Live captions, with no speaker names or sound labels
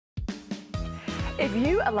If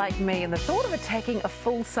you are like me and the thought of attacking a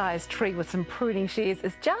full-size tree with some pruning shears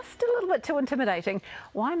is just a little bit too intimidating,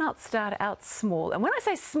 why not start out small? And when I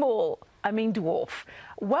say small, I mean dwarf.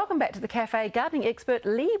 Welcome back to the cafe, gardening expert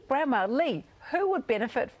Lee Bramwell. Lee, who would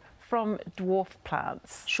benefit from dwarf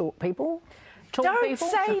plants? Short people. Tall Don't people.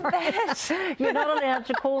 say that! You're not allowed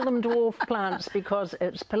to call them dwarf plants because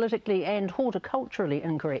it's politically and horticulturally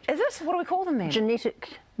incorrect. Is it? What do we call them then?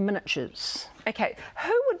 Genetic miniatures. Okay,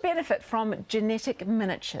 who would benefit from genetic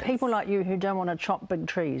miniatures? People like you who don't want to chop big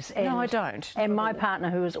trees. And, No, I don't. And my partner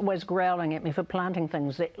who is always growling at me for planting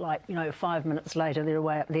things that, like, 5 minutes later they're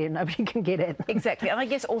way up there, nobody can get at them. Exactly, and I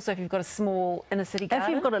guess also if you've got a small inner city garden.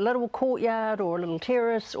 If you've got a little courtyard or a little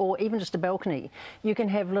terrace or even just a balcony, you can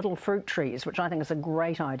have little fruit trees, which I think is a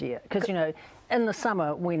great idea. Because, in the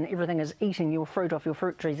summer when everything is eating your fruit off your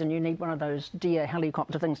fruit trees and you need one of those deer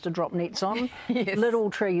helicopter things to drop nets on, Yes. Little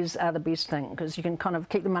trees are the best thing because you can kind of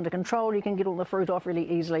keep them under control, you can get all the fruit off really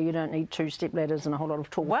easily, you don't need 2 step ladders and a whole lot of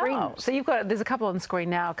tall Wow, friends. so there's a couple on screen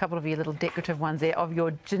now, a couple of your little decorative ones there of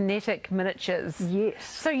your genetic miniatures. Yes.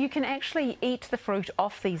 So you can actually eat the fruit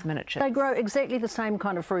off these miniatures. They grow exactly the same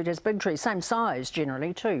kind of fruit as big trees, same size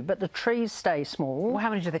generally too, but the trees stay small. Well, how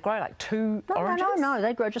many do they grow? Like 2 oranges? No,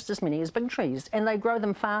 they grow just as many as big trees and they grow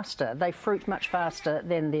them faster. They fruit much faster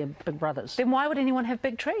than their big brothers. Then why would anyone have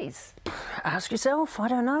big trees? Ask yourself, I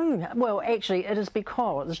don't know. Well, actually, it is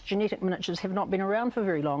because genetic miniatures have not been around for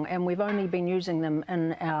very long and we've only been using them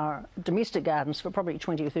in our domestic gardens for probably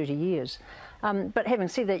 20 or 30 years. But having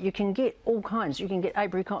said that, you can get all kinds. You can get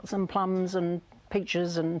apricots and plums and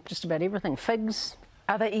peaches and just about everything. Figs.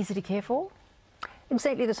 Are they easy to care for?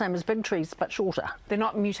 Exactly the same as big trees, but shorter. They're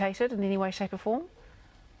not mutated in any way, shape or form?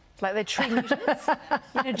 Like they're tree mutants?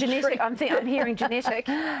 Genetic, I'm hearing genetic.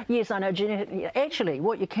 Yes, I know genetic. Actually,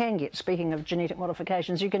 what you can get, speaking of genetic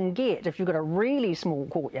modifications, you can get, if you've got a really small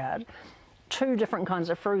courtyard, 2 different kinds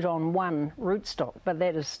of fruit on one rootstock, but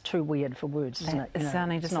that is too weird for words, isn't it? It's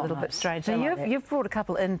sounding just a little bit strange. So Like you've brought a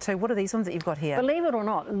couple in too. What are these ones that you've got here? Believe it or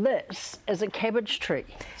not, this is a cabbage tree.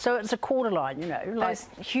 So it's a quarter-line, like those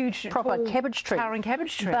huge, proper tall, cabbage tree. towering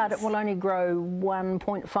cabbage trees. But it will only grow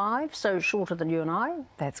 1.5, so shorter than you and I.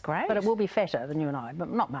 That's great. But it will be fatter than you and I, but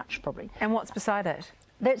not much probably. And what's beside it?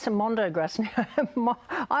 That's a mondo grass. Now,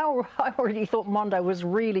 I already thought mondo was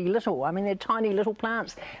really little. I mean, they're tiny little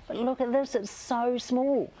plants. But look at this, it's so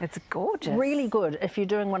small. It's gorgeous. Really good if you're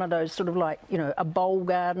doing one of those sort of like, a bowl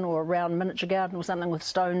garden or a round miniature garden or something with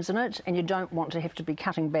stones in it, and you don't want to have to be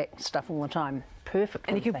cutting back stuff all the time. Perfect.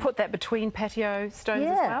 And you can put that between patio stones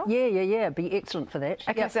as well? Yeah. Be excellent for that.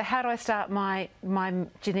 Okay, so how do I start my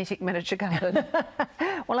genetic miniature garden?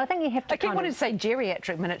 Well, I think you have to I keep wanting to say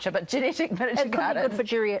geriatric miniature, but genetic miniature garden. It could be good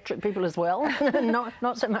for geriatric people as well,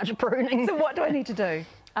 not so much pruning. So what do I need to do?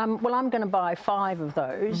 Well, I'm going to buy 5 of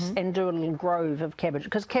those and do a little grove of cabbage,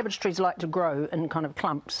 because cabbage trees like to grow in kind of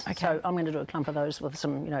clumps. Okay. So I'm going to do a clump of those with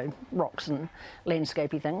some, rocks and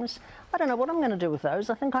landscapey things. I don't know what I'm going to do with those.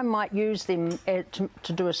 I think I might use them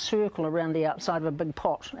to do a circle around the outside of a big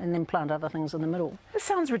pot and then plant other things in the middle. This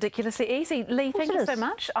sounds ridiculously easy. Lee, thank you so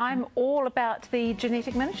much. I'm all about the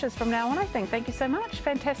genetic miniatures from now on, I think. Thank you so much.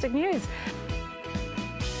 Fantastic news.